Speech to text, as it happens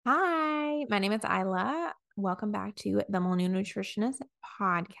my name is Isla. Welcome back to the Millennial Nutritionist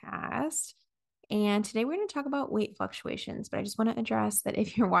podcast. And today we're going to talk about weight fluctuations. But I just want to address that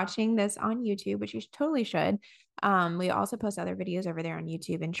if you're watching this on YouTube, which you totally should, we also post other videos over there on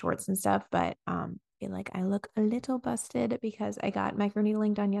YouTube and shorts and stuff. But I feel like I look a little busted because I got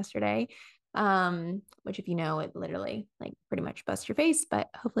microneedling done yesterday. Which if you know, it literally like pretty much busts your face, but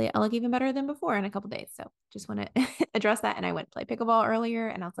hopefully I'll look even better than before in a couple days. So just want to address that. And I went to play pickleball earlier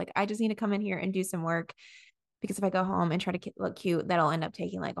and I was like, I just need to come in here and do some work because if I go home and try to look cute, that'll end up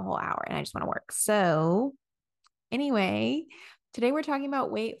taking like a whole hour and I just want to work. So anyway, today we're talking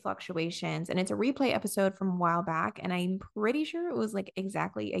about weight fluctuations, and it's a replay episode from a while back. And I'm pretty sure it was like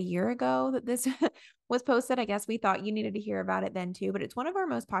exactly a year ago that this was posted. I guess we thought you needed to hear about it then too, but it's one of our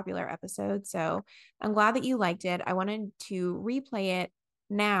most popular episodes. So I'm glad that you liked it. I wanted to replay it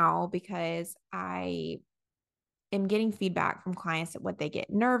now because I am getting feedback from clients that what they get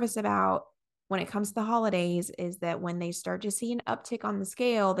nervous about when it comes to the holidays is that when they start to see an uptick on the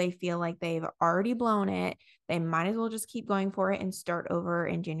scale, they feel like they've already blown it. They might as well just keep going for it and start over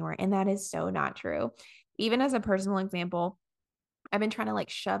in January. And that is so not true. Even as a personal example, I've been trying to like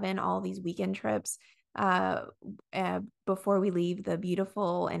shove in all these weekend trips uh, before we leave the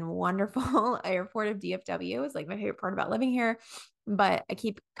beautiful and wonderful airport of DFW. It's like my favorite part about living here. But I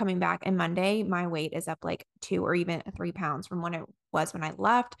keep coming back, and Monday my weight is up like 2 or even 3 pounds from when it was when I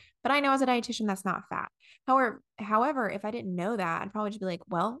left. But I know as a dietitian that's not fat. However, if I didn't know that, I'd probably just be like,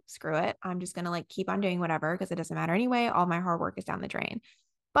 well, screw it. I'm just gonna like keep on doing whatever because it doesn't matter anyway. All my hard work is down the drain.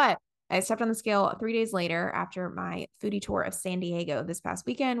 But I stepped on the scale 3 days later after my foodie tour of San Diego this past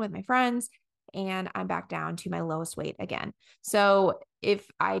weekend with my friends, and I'm back down to my lowest weight again. So if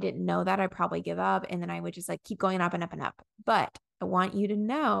I didn't know that, I'd probably give up and then I would just like keep going up and up and up. But I want you to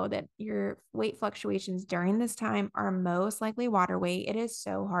know that your weight fluctuations during this time are most likely water weight. It is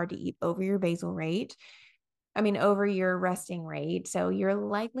so hard to eat over your basal rate. I mean, over your resting rate. So you're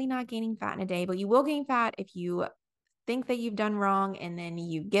likely not gaining fat in a day, but you will gain fat if you think that you've done wrong and then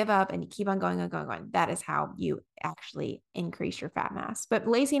you give up and you keep on going and going on. That is how you actually increase your fat mass. But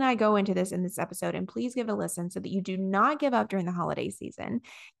Lacey and I go into this in this episode, and please give it a listen so that you do not give up during the holiday season.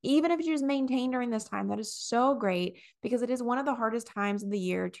 Even if you just maintain during this time, that is so great because it is one of the hardest times of the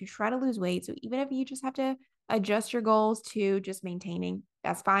year to try to lose weight. So even if you just have to adjust your goals to just maintaining,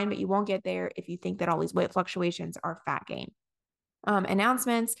 that's fine, but you won't get there if you think that all these weight fluctuations are fat gain.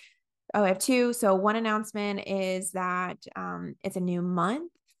 Announcements. Oh, I have two. So one announcement is that it's a new month.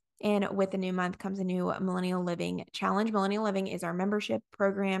 And with the new month comes a new Millennial Living Challenge. Millennial Living is our membership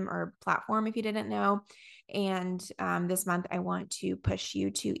program or platform, if you didn't know. And this month, I want to push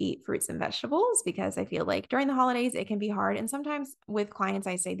you to eat fruits and vegetables because I feel like during the holidays, it can be hard. And sometimes with clients,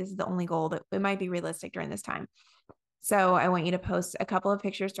 I say this is the only goal that it might be realistic during this time. So I want you to post a couple of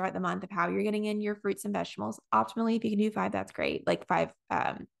pictures throughout the month of how you're getting in your fruits and vegetables. Optimally, if you can do five, that's great, like five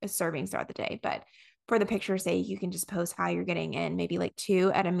servings throughout the day. But for the picture's sake, you can just post how you're getting in maybe like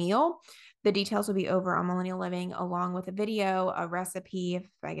two at a meal. The details will be over on Millennial Living along with a video, a recipe, if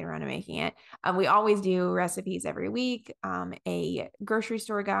I get around to making it. We always do recipes every week, a grocery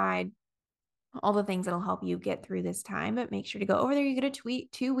store guide, all the things that'll help you get through this time. But make sure to go over there. You get a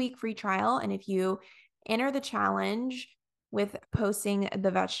 2-week free trial. And if you enter the challenge with posting the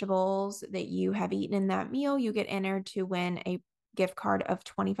vegetables that you have eaten in that meal, you get entered to win a gift card of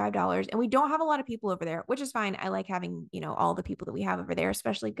 $25. And we don't have a lot of people over there, which is fine. I like having, all the people that we have over there,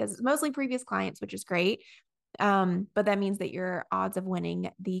 especially because it's mostly previous clients, which is great. But that means that your odds of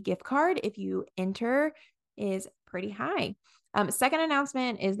winning the gift card, if you enter, is pretty high. Second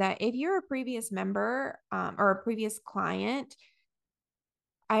announcement is that if you're a previous member or a previous client,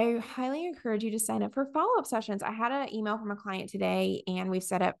 I highly encourage you to sign up for follow-up sessions. I had an email from a client today, and we've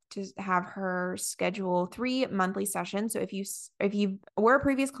set up to have her schedule 3 monthly sessions. So if you were a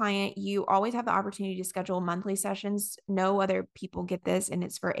previous client, you always have the opportunity to schedule monthly sessions. No other people get this, and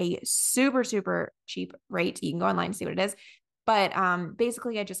it's for a super, super cheap rate. You can go online and see what it is. But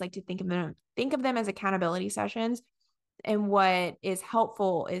basically, I just like to think of them as accountability sessions. And what is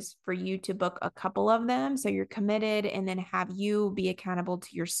helpful is for you to book a couple of them so you're committed, and then have you be accountable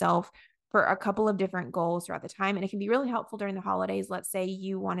to yourself for a couple of different goals throughout the time. And it can be really helpful during the holidays. Let's say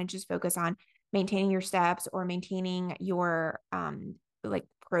you want to just focus on maintaining your steps or maintaining your like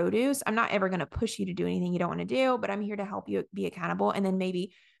produce. I'm not ever going to push you to do anything you don't want to do, but I'm here to help you be accountable. And then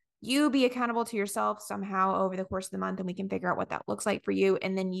maybe you be accountable to yourself somehow over the course of the month, and we can figure out what that looks like for you.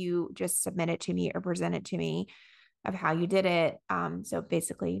 And then you just submit it to me or present it to me of how you did it. So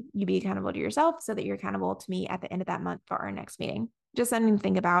basically, you be accountable to yourself so that you're accountable to me at the end of that month for our next meeting. just something to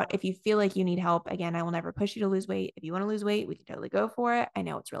think about. If you feel like you need help, again, I will never push you to lose weight. If you want to lose weight, we can totally go for it. I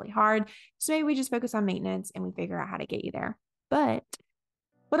know it's really hard. So maybe we just focus on maintenance and we figure out how to get you there. But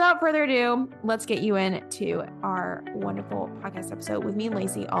without further ado, let's get you into our wonderful podcast episode with me and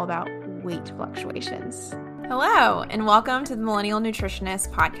Lacey, all about weight fluctuations. Hello, and welcome to the Millennial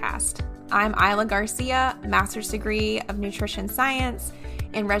Nutritionist Podcast. I'm Isla Garcia, master's degree of nutrition science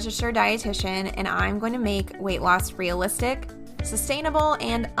and registered dietitian, and I'm going to make weight loss realistic, sustainable,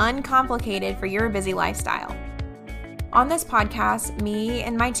 and uncomplicated for your busy lifestyle. On this podcast, me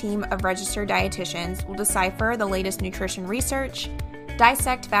and my team of registered dietitians will decipher the latest nutrition research,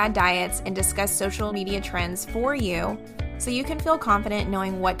 dissect fad diets, and discuss social media trends for you so you can feel confident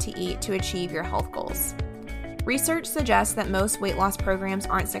knowing what to eat to achieve your health goals. Research suggests that most weight loss programs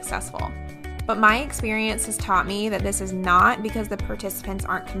aren't successful, but my experience has taught me that this is not because the participants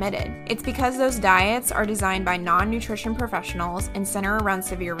aren't committed. It's because those diets are designed by non-nutrition professionals and center around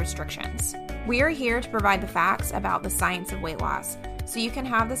severe restrictions. We are here to provide the facts about the science of weight loss so you can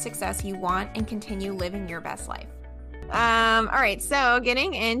have the success you want and continue living your best life. All right, so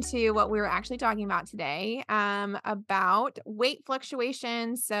getting into what we were actually talking about today, about weight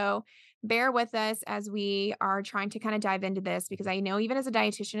fluctuations. So bear with us as we are trying to kind of dive into this, because I know even as a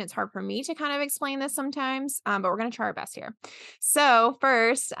dietitian, it's hard for me to kind of explain this sometimes, but we're going to try our best here. So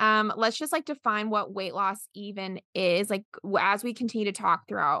first, let's just like define what weight loss even is. Like as we continue to talk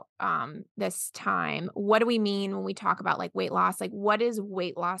throughout this time, what do we mean when we talk about like weight loss? Like what does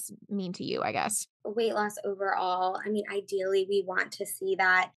weight loss mean to you, I guess? Weight loss overall, I mean, ideally, we want to see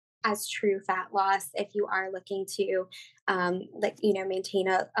that as true fat loss if you are looking to maintain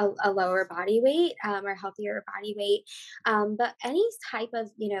a lower body weight or healthier body weight. But any type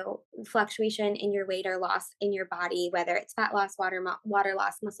of fluctuation in your weight or loss in your body, whether it's fat loss, water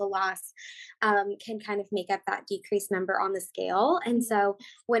loss, muscle loss, can kind of make up that decreased number on the scale. And so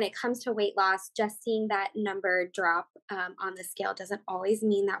when it comes to weight loss, just seeing that number drop on the scale doesn't always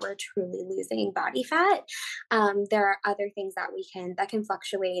mean that we're truly losing body fat. There are other things that can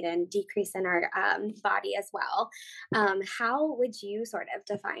fluctuate and decrease in our body as well. How would you sort of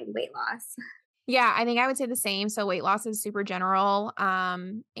define weight loss? Yeah, I think I would say the same. So weight loss is super general.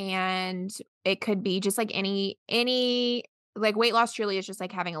 And it could be just like any like weight loss truly is just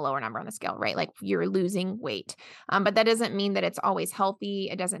like having a lower number on the scale, right? Like you're losing weight. But that doesn't mean that it's always healthy.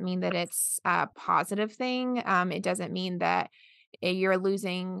 It doesn't mean that it's a positive thing. It doesn't mean that you're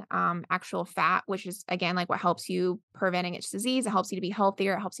losing actual fat, which is again like what helps you preventing its disease. It helps you to be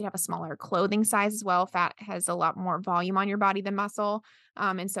healthier. It helps you to have a smaller clothing size as well. Fat has a lot more volume on your body than muscle.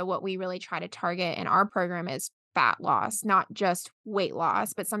 And so what we really try to target in our program is fat loss, not just weight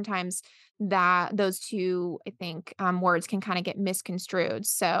loss, but sometimes that those two, I think, words can kind of get misconstrued.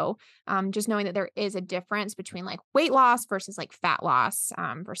 So just knowing that there is a difference between like weight loss versus like fat loss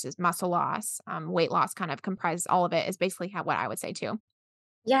versus muscle loss. Weight loss kind of comprises all of it is basically what I would say too.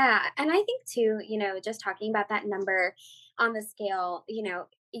 Yeah. And I think too, just talking about that number on the scale,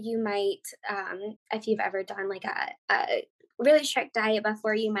 you might, if you've ever done like a really strict diet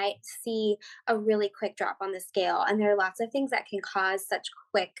before, you might see a really quick drop on the scale. And there are lots of things that can cause such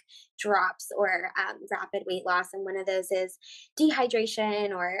quick drops or rapid weight loss. And one of those is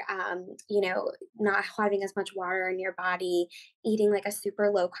dehydration or, not having as much water in your body, eating like a super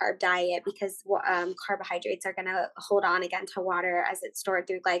low carb diet because carbohydrates are going to hold on again to water as it's stored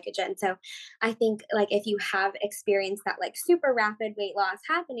through glycogen. So I think like if you have experienced that like super rapid weight loss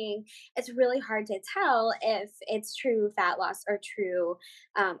happening, it's really hard to tell if it's true fat loss or true,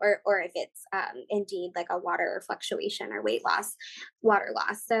 or if it's indeed like a water fluctuation or weight loss, water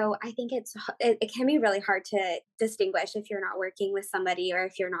loss. So I think it can be really hard to distinguish if you're not working with somebody or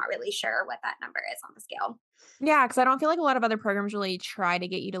if you're not really sure what that number is on the scale. Yeah, because I don't feel like a lot of other programs really try to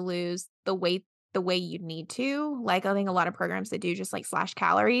get you to lose the weight the way you need to. Like, I think a lot of programs that do just like slash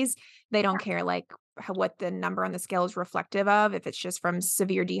calories, they don't care like what the number on the scale is reflective of. If it's just from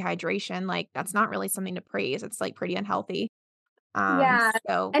severe dehydration, like that's not really something to praise. It's like pretty unhealthy. Yeah,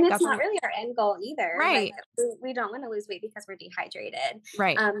 So and it's that's not really our end goal either. Like right, we don't want to lose weight because we're dehydrated.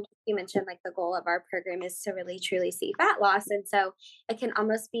 right. You mentioned like the goal of our program is to really truly see fat loss, and so it can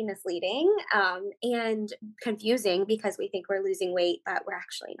almost be misleading and confusing because we think we're losing weight, but we're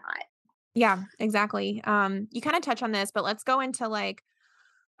actually not. Yeah, exactly. You kind of touch on this, but let's go into like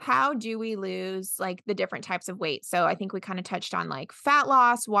how do we lose like the different types of weight? So I think we kind of touched on like fat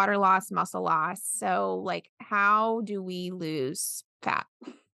loss, water loss, muscle loss. So like how do we lose fat?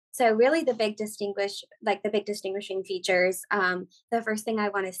 So really the big distinguishing features, the first thing I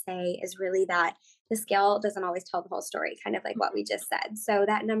want to say is really that the scale doesn't always tell the whole story, kind of like what we just said. So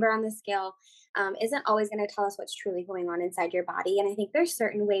that number on the scale isn't always going to tell us what's truly going on inside your body. And I think there's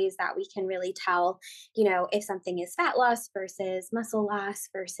certain ways that we can really tell, if something is fat loss versus muscle loss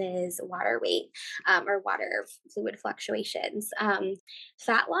versus water weight, or water fluid fluctuations.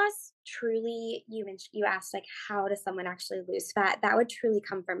 Fat loss, truly, you asked, like, how does someone actually lose fat? That would truly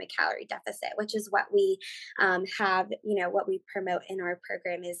come from a calorie deficit, which is what we have, what we promote in our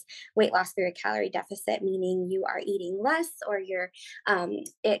program is weight loss through a calorie deficit, meaning you are eating less, or you're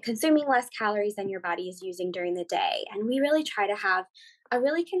consuming less calories than your body is using during the day. And we really try to have a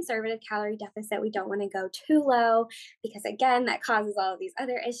really conservative calorie deficit. We don't want to go too low because, again, that causes all of these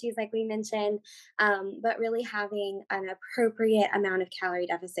other issues, like we mentioned. But really having an appropriate amount of calorie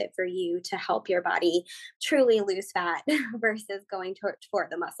deficit for you to help your body truly lose fat versus going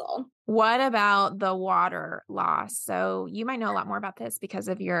toward the muscle. What about the water loss? So you might know a lot more about this because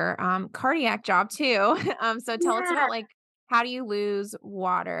of your cardiac job too. So tell us Yeah. about like how do you lose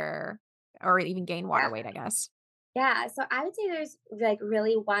water or even gain water Yeah. weight, I guess. Yeah, so I would say there's like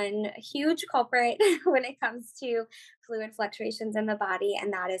really one huge culprit when it comes to fluid fluctuations in the body,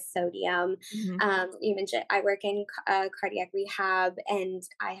 and that is sodium. Hmm. You mentioned I work in cardiac rehab, and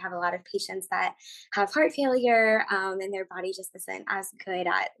I have a lot of patients that have heart failure, and their body just isn't as good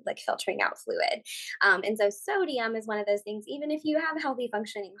at like filtering out fluid. And so sodium is one of those things. Even if you have a healthy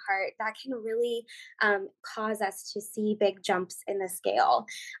functioning heart, that can really cause us to see big jumps in the scale.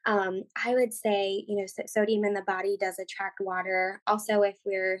 I would say, sodium in the body does attract water. Also, if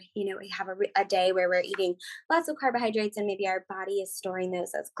we have a day where we're eating lots of carbohydrates and maybe our body is storing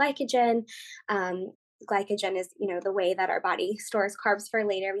those as glycogen. Um, Glycogen is, the way that our body stores carbs for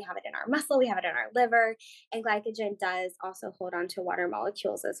later. We have it in our muscle, we have it in our liver, and glycogen does also hold on to water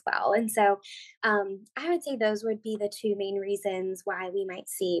molecules as well. And so, I would say those would be the two main reasons why we might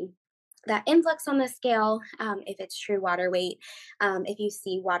see that influx on the scale, if it's true water weight. If you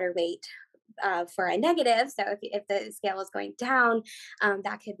see water weight for a negative, so if the scale is going down,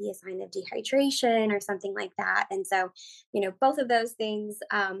 that could be a sign of dehydration or something like that. And so, both of those things,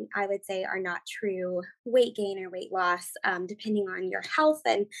 I would say, are not true weight gain or weight loss, depending on your health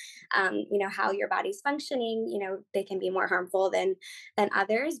and how your body's functioning. They can be more harmful than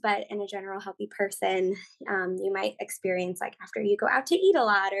others, but in a general healthy person, you might experience, like, after you go out to eat a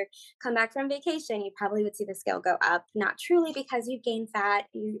lot or come back from vacation, you probably would see the scale go up, not truly because you've gained fat,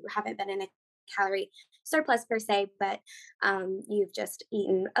 you haven't been in a calorie surplus per se, but you've just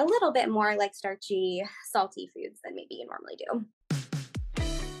eaten a little bit more like starchy, salty foods than maybe you normally do.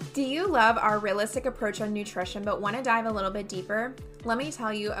 Do you love our realistic approach on nutrition but want to dive a little bit deeper? Let me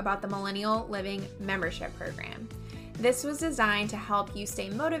tell you about the Millennial Living Membership Program. This was designed to help you stay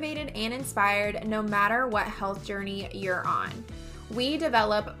motivated and inspired no matter what health journey you're on. We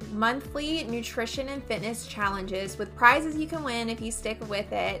develop monthly nutrition and fitness challenges with prizes you can win if you stick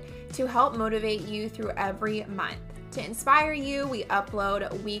with it to help motivate you through every month. To inspire you, we upload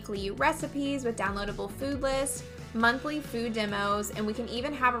weekly recipes with downloadable food lists, monthly food demos, and we can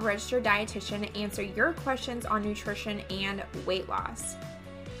even have a registered dietitian answer your questions on nutrition and weight loss.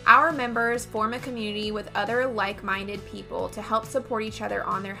 Our members form a community with other like-minded people to help support each other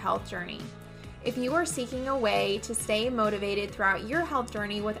on their health journey. If you are seeking a way to stay motivated throughout your health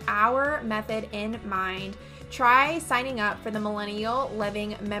journey with our method in mind, try signing up for the Millennial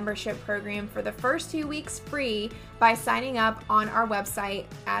Living Membership Program for the first 2 weeks free by signing up on our website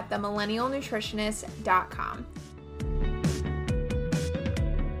at themillennialnutritionist.com.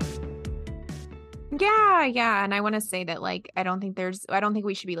 Yeah. And I want to say that, like, I don't think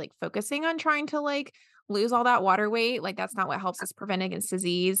we should be like focusing on trying to like lose all that water weight. Like, that's not what helps us prevent against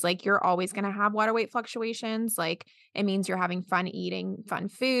disease. Like, you're always going to have water weight fluctuations. Like, it means you're having fun eating fun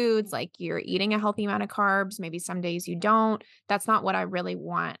foods. Like, you're eating a healthy amount of carbs. Maybe some days you don't. That's not what I really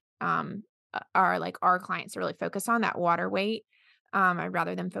want, our clients to really focus on, that water weight. I'd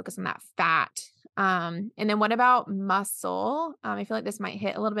rather them focus on that fat. And then what about muscle? I feel like this might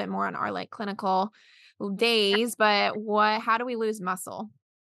hit a little bit more on our like clinical days, but how do we lose muscle?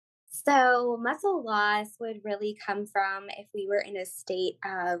 So, muscle loss would really come from if we were in a state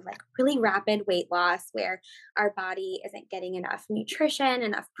of like really rapid weight loss where our body isn't getting enough nutrition,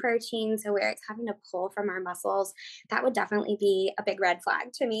 enough protein, so where it's having to pull from our muscles. That would definitely be a big red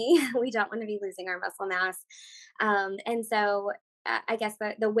flag to me. We don't want to be losing our muscle mass. And so, I guess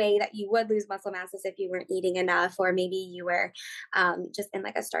the way that you would lose muscle mass is if you weren't eating enough, or maybe you were just in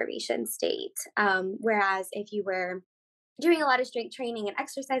like a starvation state. Whereas if you were doing a lot of strength training and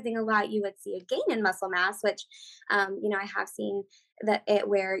exercising a lot, you would see a gain in muscle mass, which, I have seen that it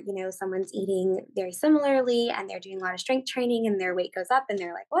where, someone's eating very similarly and they're doing a lot of strength training and their weight goes up and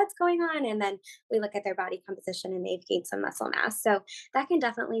they're like, what's going on? And then we look at their body composition and they've gained some muscle mass. So that can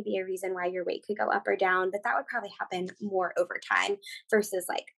definitely be a reason why your weight could go up or down, but that would probably happen more over time versus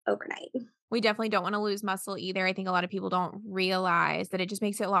like overnight. We definitely don't wanna lose muscle either. I think a lot of people don't realize that it just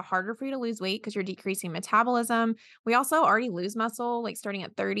makes it a lot harder for you to lose weight because 'cause you're decreasing metabolism. We also already lose muscle, like, starting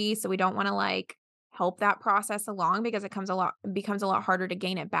at 30, so we don't wanna, like, help that process along because it becomes a lot harder to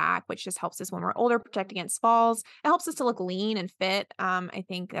gain it back, which just helps us when we're older, protect against falls. It helps us to look lean and fit. I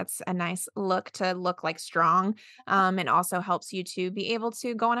think that's a nice look to look, like, strong, and also helps you to be able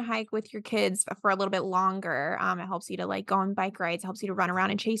to go on a hike with your kids for a little bit longer. It helps you to, like, go on bike rides, helps you to run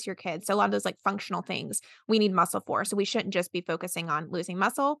around and chase your kids. So a lot of those, like, functional things we need muscle for. So we shouldn't just be focusing on losing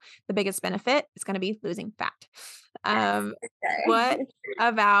muscle. The biggest benefit is gonna be losing fat. Yes, Um, for what sure.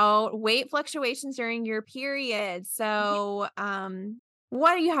 about weight fluctuations during your period? So,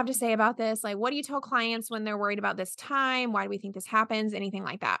 what do you have to say about this? Like, what do you tell clients when they're worried about this time? Why do we think this happens? Anything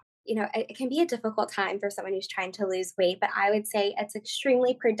like that? It can be a difficult time for someone who's trying to lose weight, but I would say it's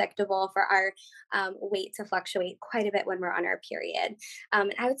extremely predictable for our weight to fluctuate quite a bit when we're on our period.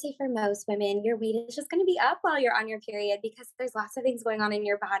 And I would say for most women, your weight is just going to be up while you're on your period because there's lots of things going on in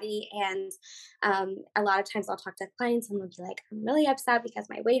your body. And a lot of times I'll talk to clients and they'll be like, I'm really upset because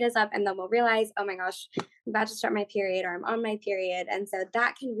my weight is up. And then we'll realize, oh my gosh, I'm about to start my period or I'm on my period. And so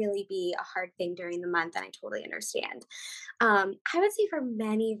that can really be a hard thing during the month. And I totally understand. I would say for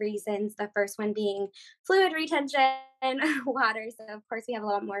many reasons, the first one being fluid retention, water. So, of course, we have a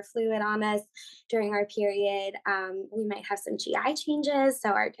lot more fluid on us during our period. We might have some GI changes. So,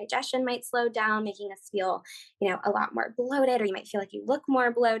 our digestion might slow down, making us feel, a lot more bloated, or you might feel like you look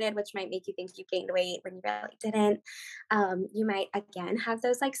more bloated, which might make you think you gained weight when you really didn't. You might, again, have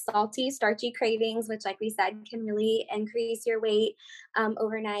those like salty, starchy cravings, which, like we said, can really increase your weight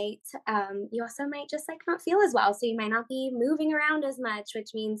overnight. You also might just like not feel as well. So, you might not be moving around as much,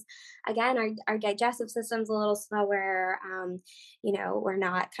 which means, again, our digestive system's a little slower. We're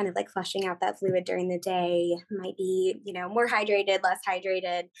not kind of like flushing out that fluid during the day, might be, more hydrated, less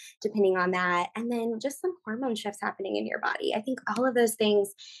hydrated, depending on that. And then just some hormone shifts happening in your body. I think all of those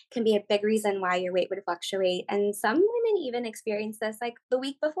things can be a big reason why your weight would fluctuate. And some women even experience this like the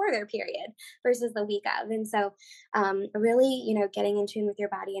week before their period versus the week of. And so, really, getting in tune with your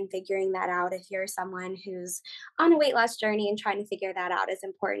body and figuring that out if you're someone who's on a weight loss journey and trying to figure that out is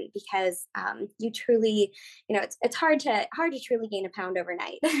important because you truly, it's hard to truly gain a pound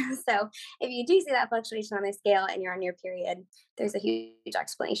overnight. So if you do see that fluctuation on the scale and you're on your period, there's a huge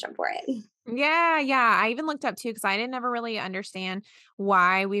explanation for it. Yeah, yeah. I even looked up too because I didn't ever really understand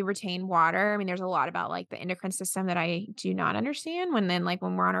why we retain water. I mean, there's a lot about like the endocrine system that I do not understand. When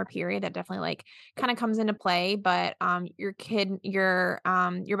we're on our period, that definitely like kind of comes into play. But your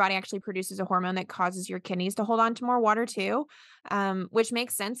body actually produces a hormone that causes your kidneys to hold on to more water too, which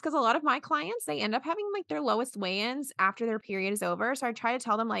makes sense because a lot of my clients they end up having like their lowest weigh-ins after their period is over. So I try to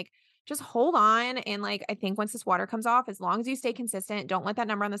tell them like just hold on. And like, I think once this water comes off, as long as you stay consistent, don't let that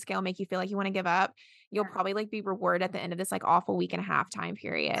number on the scale make you feel like you want to give up. You'll Yeah. probably like be rewarded at the end of this like awful week and a half time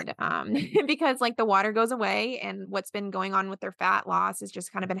period. Because like the water goes away and what's been going on with their fat loss has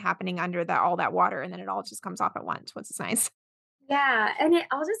just kind of been happening under all that water. And then it all just comes off at once, which is nice. Yeah, and it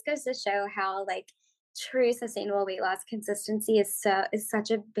all just goes to show how like true sustainable weight loss consistency is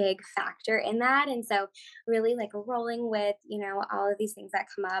such a big factor in that. And so really like rolling with, all of these things that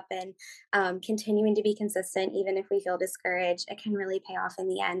come up and continuing to be consistent even if we feel discouraged, it can really pay off in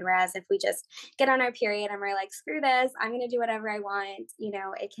the end. Whereas if we just get on our period and we're like, screw this, I'm gonna do whatever I want,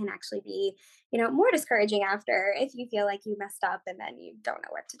 it can actually be, more discouraging after if you feel like you messed up and then you don't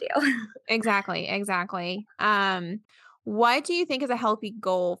know what to do. Exactly, exactly. What do you think is a healthy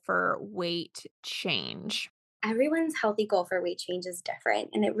goal for weight change? Everyone's healthy goal for weight change is different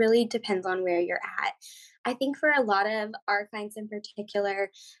and it really depends on where you're at. I think for a lot of our clients in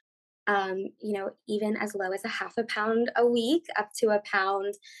particular, even as low as a half a pound a week, up to a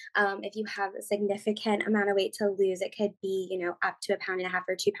pound. If you have a significant amount of weight to lose, it could be, up to a pound and a half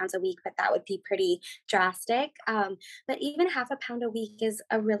or 2 pounds a week, but that would be pretty drastic. But even half a pound a week is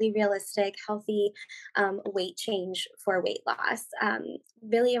a really realistic, healthy weight change for weight loss.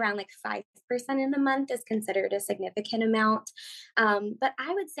 Really around like 5% in a month is considered a significant amount. But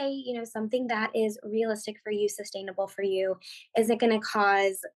I would say, something that is realistic for you, sustainable for you, isn't going to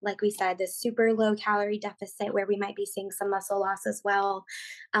cause, like we said, this super low calorie deficit where we might be seeing some muscle loss as well.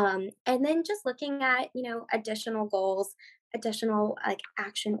 And then just looking at, additional goals, additional like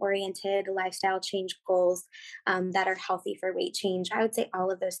action oriented lifestyle change goals that are healthy for weight change. I would say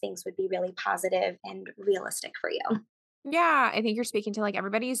all of those things would be really positive and realistic for you. Yeah, I think you're speaking to like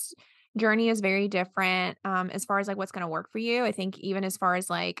everybody's journey is very different as far as like what's going to work for you. I think even as far as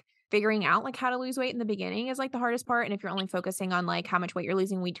like figuring out like how to lose weight in the beginning is like the hardest part. And if you're only focusing on like how much weight you're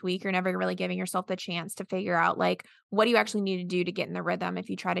losing week to week, you're never really giving yourself the chance to figure out like what do you actually need to do to get in the rhythm if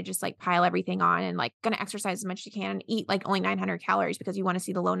you try to just like pile everything on and like going to exercise as much as you can and eat like only 900 calories because you want to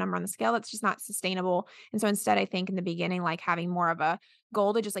see the low number on the scale. That's just not sustainable. And so instead, I think in the beginning, like having more of a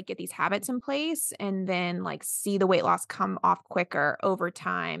goal to just like get these habits in place and then like see the weight loss come off quicker over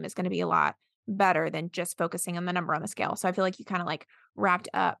time is going to be a lot better than just focusing on the number on the scale. So I feel like you kind of like wrapped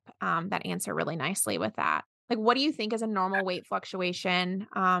up that answer really nicely with that. Like, what do you think is a normal weight fluctuation?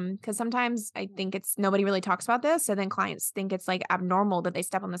 Because sometimes I think it's nobody really talks about this. So then clients think it's like abnormal that they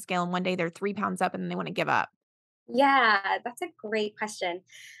step on the scale and one day they're 3 pounds up and then they want to give up. Yeah, that's a great question.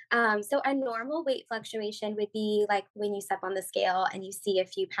 So a normal weight fluctuation would be like when you step on the scale and you see a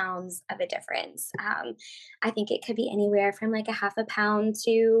few pounds of a difference. I think it could be anywhere from like a half a pound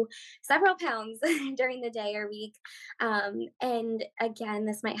to several pounds during the day or week. And again,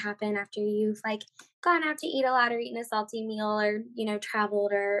 this might happen after you've like gone out to eat a lot or eaten a salty meal or,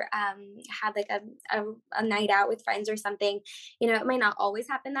 traveled or had like a night out with friends or something. It might not always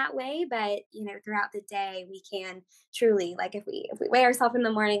happen that way, but throughout the day we can truly, like, if we weigh ourselves in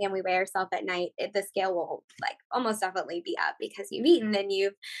the morning and we weigh ourselves at night, the scale will like almost definitely be up because you've eaten and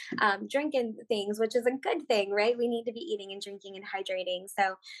you've drinking things, which is a good thing, right? We need to be eating and drinking and hydrating.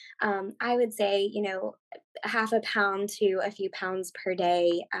 So I would say, half a pound to a few pounds per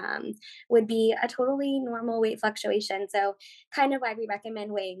day would be a totally normal weight fluctuation. So kind of why we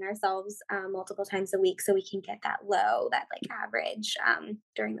recommend weighing ourselves multiple times a week so we can get that low, that like average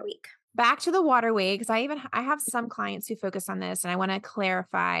during the week. Back to the water weight, because I have some clients who focus on this, and I want to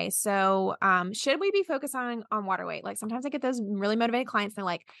clarify. So, should we be focused on water weight? Like sometimes I get those really motivated clients. They're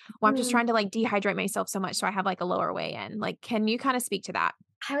like, "Well, I'm just Mm, trying to like dehydrate myself so much, so I have like a lower weigh in." Like, can you kind of speak to that?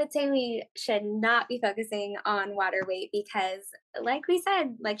 I would say we should not be focusing on water weight because, like we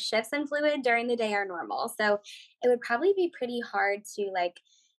said, like shifts in fluid during the day are normal. So it would probably be pretty hard to like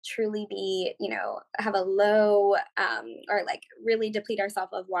truly be, have a low or like really deplete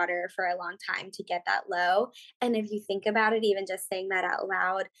ourselves of water for a long time to get that low. And if you think about it, even just saying that out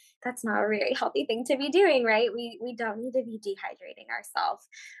loud, that's not a very healthy thing to be doing, right? We don't need to be dehydrating ourselves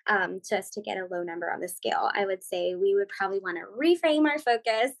just to get a low number on the scale. I would say we would probably want to reframe our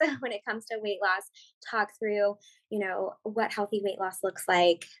focus when it comes to weight loss, talk through, what healthy weight loss looks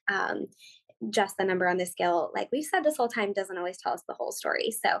like. Just the number on the scale, like we've said this whole time, doesn't always tell us the whole story.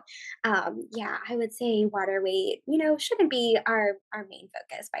 So, yeah, I would say water weight, shouldn't be our main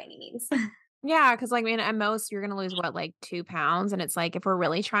focus by any means. Yeah, because like, I mean, at most you're gonna lose what, like 2 pounds, and it's like if we're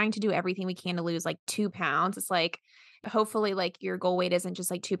really trying to do everything we can to lose like 2 pounds, it's like hopefully like your goal weight isn't just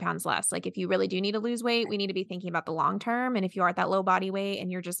like 2 pounds less. Like if you really do need to lose weight, we need to be thinking about the long term. And if you are at that low body weight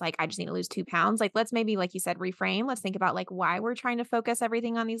and you're just like, I just need to lose 2 pounds, like let's maybe, like you said, reframe. Let's think about like why we're trying to focus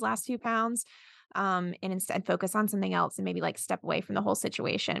everything on these last 2 pounds. And instead focus on something else and maybe like step away from the whole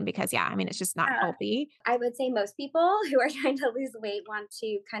situation because yeah, I mean, it's just not Yeah. healthy. I would say most people who are trying to lose weight want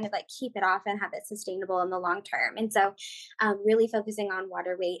to kind of like keep it off and have it sustainable in the long term. And so, really focusing on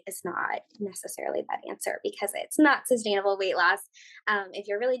water weight is not necessarily that answer because it's not sustainable weight loss. If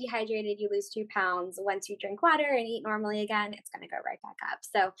you're really dehydrated, you lose 2 pounds. Once you drink water and eat normally again, it's going to go right back up.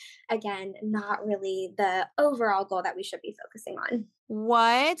 So, again, not really the overall goal that we should be focusing on.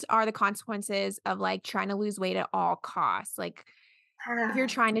 What are the consequences of like trying to lose weight at all costs? Like if you're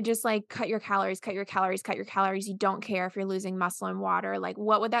trying to just like cut your calories, cut your calories, cut your calories, you don't care if you're losing muscle and water, like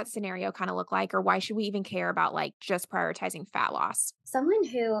what would that scenario kind of look like? Or why should we even care about like just prioritizing fat loss? Someone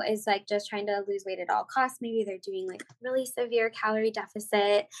who is like just trying to lose weight at all costs, maybe they're doing like really severe calorie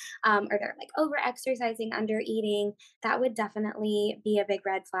deficit, or they're like over exercising, under eating, that would definitely be a big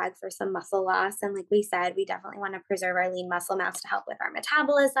red flag for some muscle loss. And like we said, we definitely want to preserve our lean muscle mass to help with our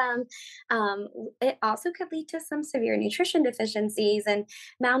metabolism. It also could lead to some severe nutrition deficiencies and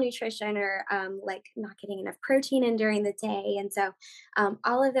malnutrition, or like not getting enough protein in during the day. And so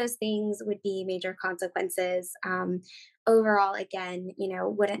all of those things would be major consequences. Overall, again,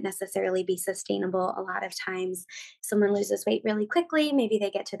 wouldn't necessarily be sustainable. A lot of times someone loses weight really quickly, maybe they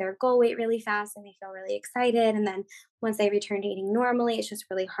get to their goal weight really fast and they feel really excited, and then once they return to eating normally, it's just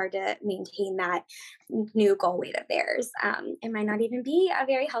really hard to maintain that new goal weight of theirs. It might not even be a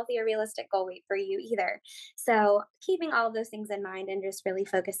very healthy or realistic goal weight for you either. So keeping all of those things in mind and just really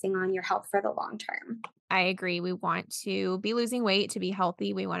focusing on your health for the long term. I agree. We want to be losing weight to be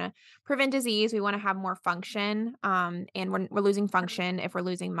healthy. We want to prevent disease. We want to have more function. And we're losing function if we're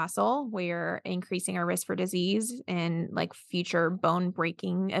losing muscle. We're increasing our risk for disease and like future bone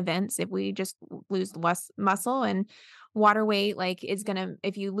breaking events if we just lose less muscle. And water weight, like, is gonna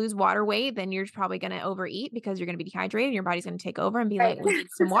if you lose water weight, then you're probably gonna overeat because you're gonna be dehydrated. Your body's gonna take over and be Right. like, "We need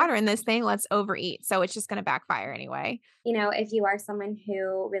some water in this thing. Let's overeat." So it's just gonna backfire anyway. If you are someone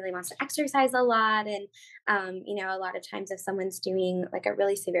who really wants to exercise a lot, and a lot of times if someone's doing like a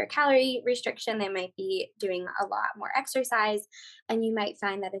really severe calorie restriction, they might be doing a lot more exercise, and you might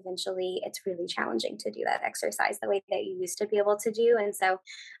find that eventually it's really challenging to do that exercise the way that you used to be able to do. And so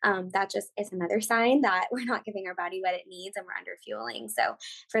that just is another sign that we're not giving our body what it needs and we're under fueling. So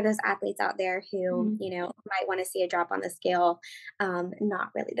for those athletes out there who Mhm. might want to see a drop on the scale,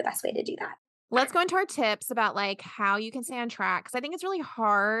 not really the best way to do that. Let's go into our tips about, like, how you can stay on track, because I think it's really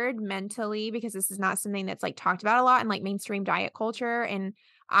hard mentally because this is not something that's, like, talked about a lot in, like, mainstream diet culture, and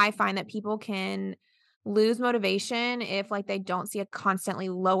I find that people can lose motivation if, like, they don't see a constantly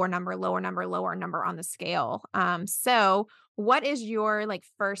lower number, lower number, lower number on the scale. So what is your, like,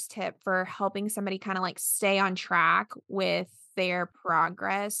 first tip for helping somebody kinda, like, stay on track with their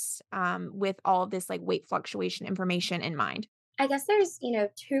progress, with all of this, like, weight fluctuation information in mind? I guess there's,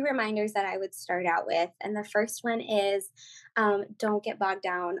 two reminders that I would start out with. And the first one is don't get bogged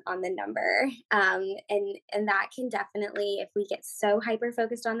down on the number. And that can definitely, if we get so hyper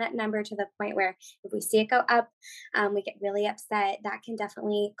focused on that number to the point where if we see it go up, we get really upset, that can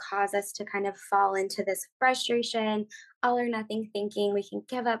definitely cause us to kind of fall into this frustration, all or nothing thinking. We can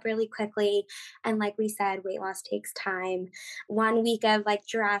give up really quickly. And like we said, weight loss takes time. One week of like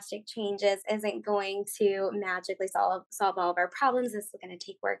drastic changes isn't going to magically solve all of our problems. This is going to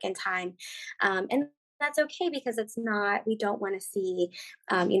take work and time, and that's okay because it's not. We don't want to see,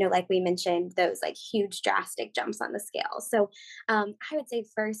 like we mentioned, those like huge drastic jumps on the scale. So I would say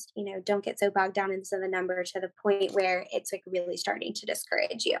first, don't get so bogged down into the number to the point where it's like really starting to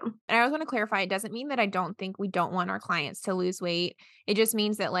discourage you. And I always want to clarify, it doesn't mean that I don't think we don't want our clients to lose weight. It just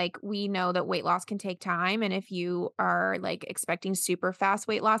means that, like, we know that weight loss can take time. And if you are like expecting super fast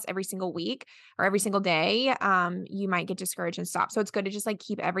weight loss every single week or every single day, you might get discouraged and stop. So it's good to just like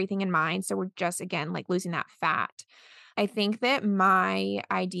keep everything in mind. So we're just again like losing that fat. I think that my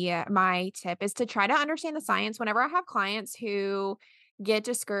tip is to try to understand the science whenever I have clients who get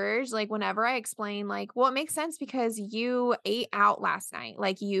discouraged, like, whenever I explain, like, "Well, it makes sense because you ate out last night."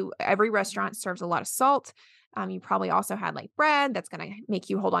 Like, every restaurant serves a lot of salt. You probably also had, like, bread that's gonna make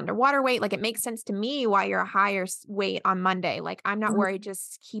you hold on to water weight. Like, it makes sense to me why you're a higher weight on Monday. Like, I'm not worried,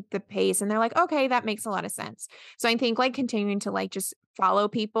 just keep the pace. And they're like, "Okay, that makes a lot of sense." So I think, like, continuing to, like, just follow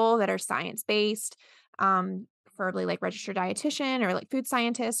people that are science-based, preferably, like, registered dietitian or, like, food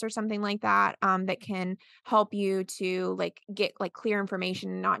scientist or something like that, that can help you to, like, get, like, clear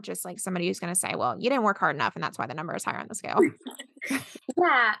information, not just, like, somebody who's gonna say, "Well, you didn't work hard enough, and that's why the number is higher on the scale."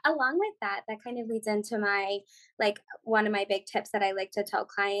 Yeah, along with that, that kind of leads into my like one of my big tips that I like to tell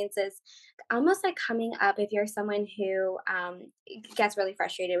clients is almost like coming up if you're someone who gets really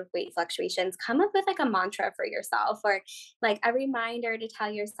frustrated with weight fluctuations, come up with like a mantra for yourself or like a reminder to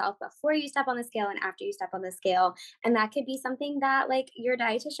tell yourself before you step on the scale and after you step on the scale. And that could be something that like your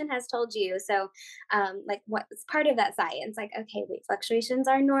dietitian has told you. So like what's part of that science, like, okay, weight fluctuations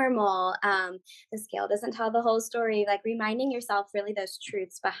are normal. The scale doesn't tell the whole story, like reminding yourself really those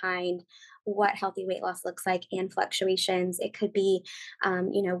truths behind what healthy weight loss looks like and fluctuations. It could be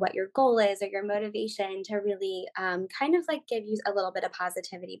what your goal is or your motivation to really kind of like give you a little bit of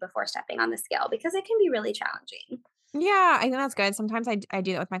positivity before stepping on the scale because it can be really challenging. Yeah, I think that's good. Sometimes I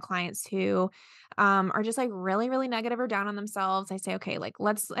do that with my clients who, are just, like, really, really negative or down on themselves. I say, "Okay, like,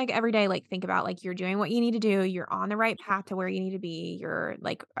 let's, like, every day, like, think about, like, you're doing what you need to do. You're on the right path to where you need to be. You're,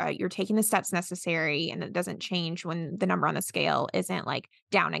 like, you're taking the steps necessary, and it doesn't change when the number on the scale isn't, like,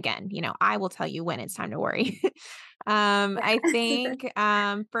 down again. I will tell you when it's time to worry." I think,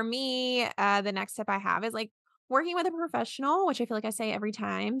 for me, the next step I have is, like, working with a professional, which I feel like I say every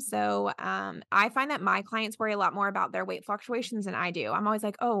time. So, I find that my clients worry a lot more about their weight fluctuations than I do. I'm always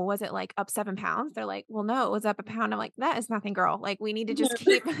like, "Oh, was it like up 7 pounds?" They're like, "Well, no, it was up a pound." I'm like, "That is nothing, girl. Like, we need to just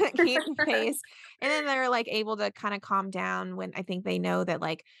keep keep the pace." And then they're like able to kind of calm down when I think they know that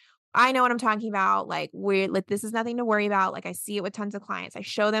like I know what I'm talking about. Like, this is nothing to worry about. Like, I see it with tons of clients. I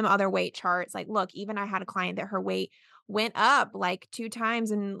show them other weight charts. Like, look, even I had a client that her weight went up like 2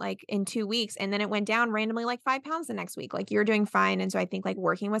 times in 2 weeks, and then it went down randomly like 5 pounds the next week. Like, you're doing fine. And so I think, like,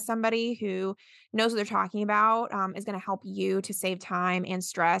 working with somebody who knows what they're talking about, is gonna help you to save time and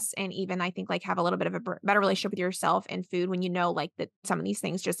stress, and even I think, like, have a little bit of a better relationship with yourself and food when you know, like, that some of these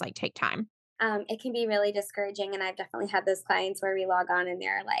things just, like, take time. it can be really discouraging. And I've definitely had those clients where we log on and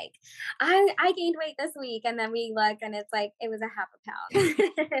they're like, I gained weight this week. And then we look and it's like, it was a half a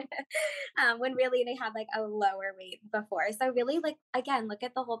pound. When really they had like a lower weight before. So really like, again, look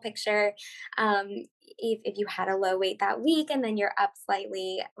at the whole picture. If you had a low weight that week and then you're up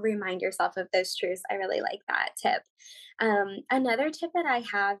slightly, remind yourself of those truths. I really like that tip. Another tip that I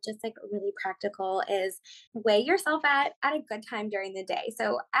have, just like really practical, is weigh yourself at a good time during the day.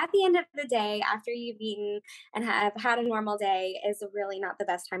 So at the end of the day, after you've eaten and have had a normal day, is really not the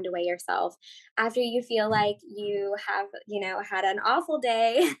best time to weigh yourself. After you feel like you have, had an awful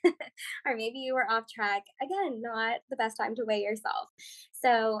day, or maybe you were off track, again, not the best time to weigh yourself.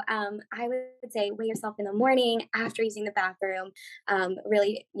 So I would say weigh yourself in the morning after using the bathroom.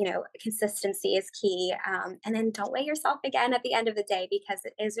 Really, consistency is key. And then don't weigh yourself again at the end of the day, because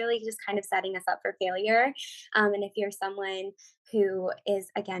it is really just kind of setting us up for failure. And if you're someone who is,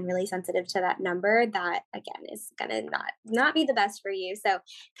 again, really sensitive to that number, that again is gonna not be the best for you. So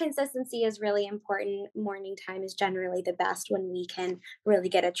consistency is really important. Morning time is generally the best when we can really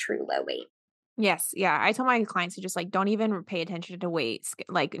get a true low weight. Yes, yeah, I tell my clients to just, like, don't even pay attention to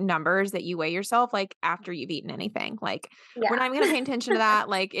like, numbers that you weigh yourself, like, after you've eaten anything, like, we're Yeah. not even gonna pay attention to that,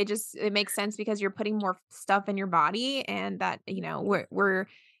 like, it makes sense because you're putting more stuff in your body and that, we're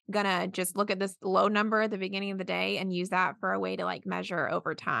gonna just look at this low number at the beginning of the day and use that for a way to, like, measure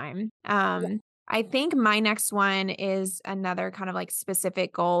over time. Yeah. I think my next one is another kind of, like,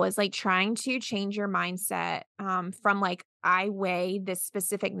 specific goal is, like, trying to change your mindset, from, like, I weigh this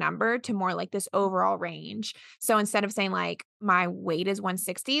specific number to more like this overall range. So instead of saying like my weight is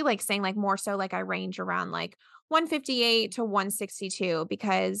 160, like saying like more so like I range around like 158 to 162,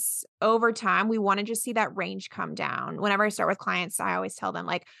 because over time we want to just see that range come down. Whenever I start with clients, I always tell them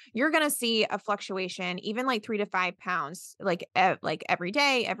like you're going to see a fluctuation, even like 3 to 5 pounds, like every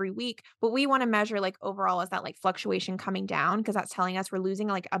day, every week. But we want to measure like overall is that like fluctuation coming down, because that's telling us we're losing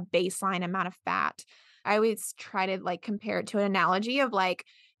like a baseline amount of fat. I always try to like compare it to an analogy of like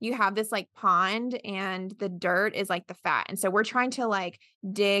you have this like pond and the dirt is like the fat. And so we're trying to like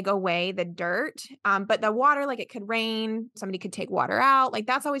dig away the dirt. But the water, like it could rain, somebody could take water out. Like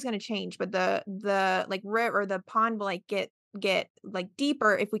that's always going to change. But the like river or the pond will like get like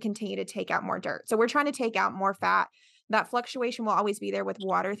deeper if we continue to take out more dirt. So we're trying to take out more fat. That fluctuation will always be there with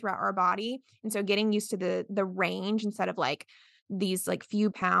water throughout our body. And so getting used to the range instead of like these like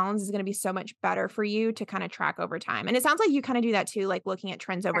few pounds is going to be so much better for you to kind of track over time. And it sounds like you kind of do that too, like looking at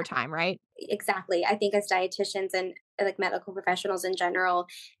trends over time, right? Exactly. I think as dietitians and like medical professionals in general,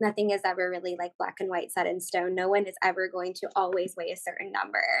 nothing is ever really like black and white set in stone. No one is ever going to always weigh a certain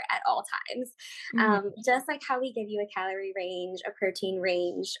number at all times. Mhm. Just like how we give you a calorie range, a protein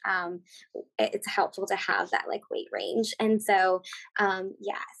range, it's helpful to have that like weight range. And so,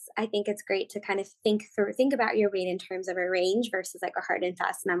 yes, I think it's great to kind of think about your weight in terms of a range versus like a hard and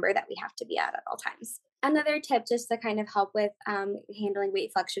fast number that we have to be at all times. Another tip, just to kind of help with handling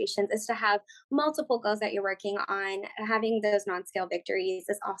weight fluctuations, is to have multiple goals that you're working on. Having those non-scale victories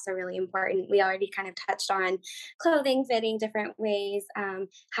is also really important. We already kind of touched on clothing fitting different ways,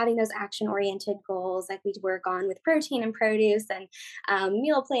 having those action-oriented goals like we work on with protein and produce, and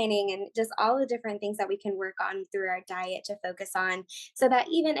meal planning, and just all the different things that we can work on through our diet to focus on, so that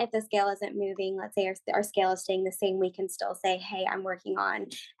even if the scale isn't moving, let's say our scale is staying the same, we can still say, hey, I'm working on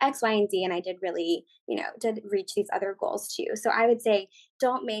X, Y, and Z, and I did really, did reach these other goals too. So I would say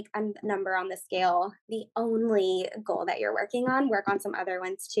don't make a number on the scale the only goal that you're working on. Work on some other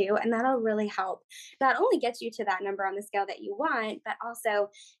ones too. And that'll really help not only get you to that number on the scale that you want, but also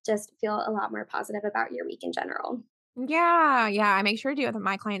just feel a lot more positive about your week in general. Yeah, yeah, I make sure to do it with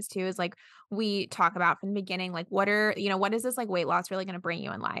my clients too, is like we talk about from the beginning, like what is this like weight loss really going to bring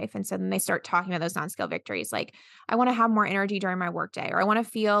you in life? And so then they start talking about those non-scale victories. Like I want to have more energy during my workday, or I want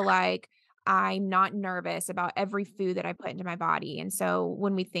to feel like I'm not nervous about every food that I put into my body. And so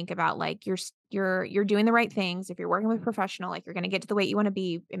when we think about like you're doing the right things, if you're working with a professional, like you're going to get to the weight you want to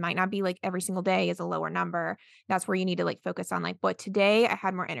be. It might not be like every single day is a lower number. That's where you need to like focus on like, but today I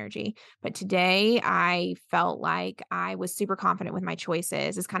had more energy. But today I felt like I was super confident with my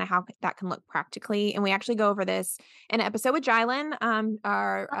choices, is kind of how that can look practically. And we actually go over this in an episode with Jylen,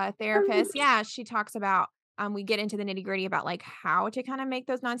 our therapist. Yeah, she talks about, we get into the nitty gritty about like how to kind of make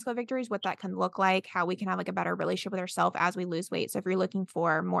those non-scale victories, what that can look like, how we can have like a better relationship with ourselves as we lose weight. So if you're looking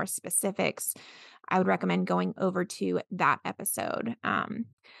for more specifics, I would recommend going over to that episode. But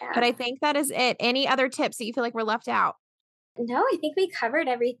Yeah. I think that is it. Any other tips that you feel like were left out? No, I think we covered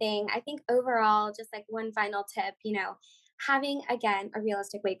everything. I think overall, just like one final tip, having, again, a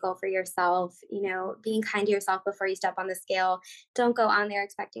realistic weight goal for yourself, being kind to yourself before you step on the scale. Don't go on there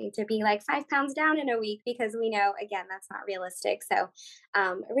expecting to be like 5 pounds down in a week, because we know, again, that's not realistic. So,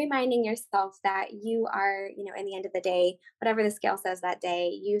 reminding yourself that you are, in the end of the day, whatever the scale says that day,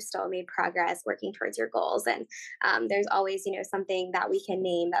 you still made progress working towards your goals. And there's always, something that we can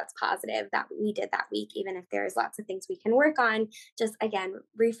name that's positive that we did that week, even if there's lots of things we can work on. Just, again,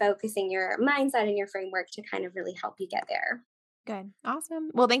 refocusing your mindset and your framework to kind of really help you get there. Good. Awesome.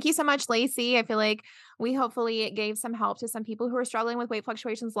 Well, thank you so much, Lacey. I feel like we hopefully gave some help to some people who are struggling with weight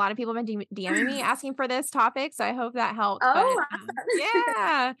fluctuations. A lot of people have been DMing me asking for this topic, so I hope that helped. Oh, But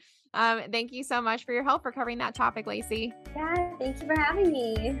awesome. yeah, thank you so much for your help for covering that topic, Lacey. Yeah, thank you for having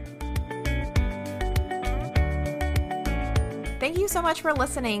me. Thank you so much for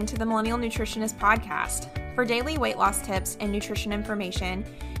listening to the Millennial Nutritionist Podcast. For daily weight loss tips and nutrition information,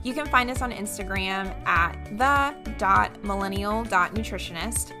 you can find us on Instagram at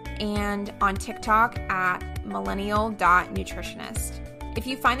the.millennial.nutritionist and on TikTok at millennial.nutritionist. If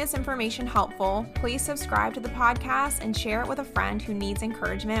you find this information helpful, please subscribe to the podcast and share it with a friend who needs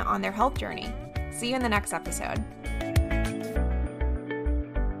encouragement on their health journey. See you in the next episode.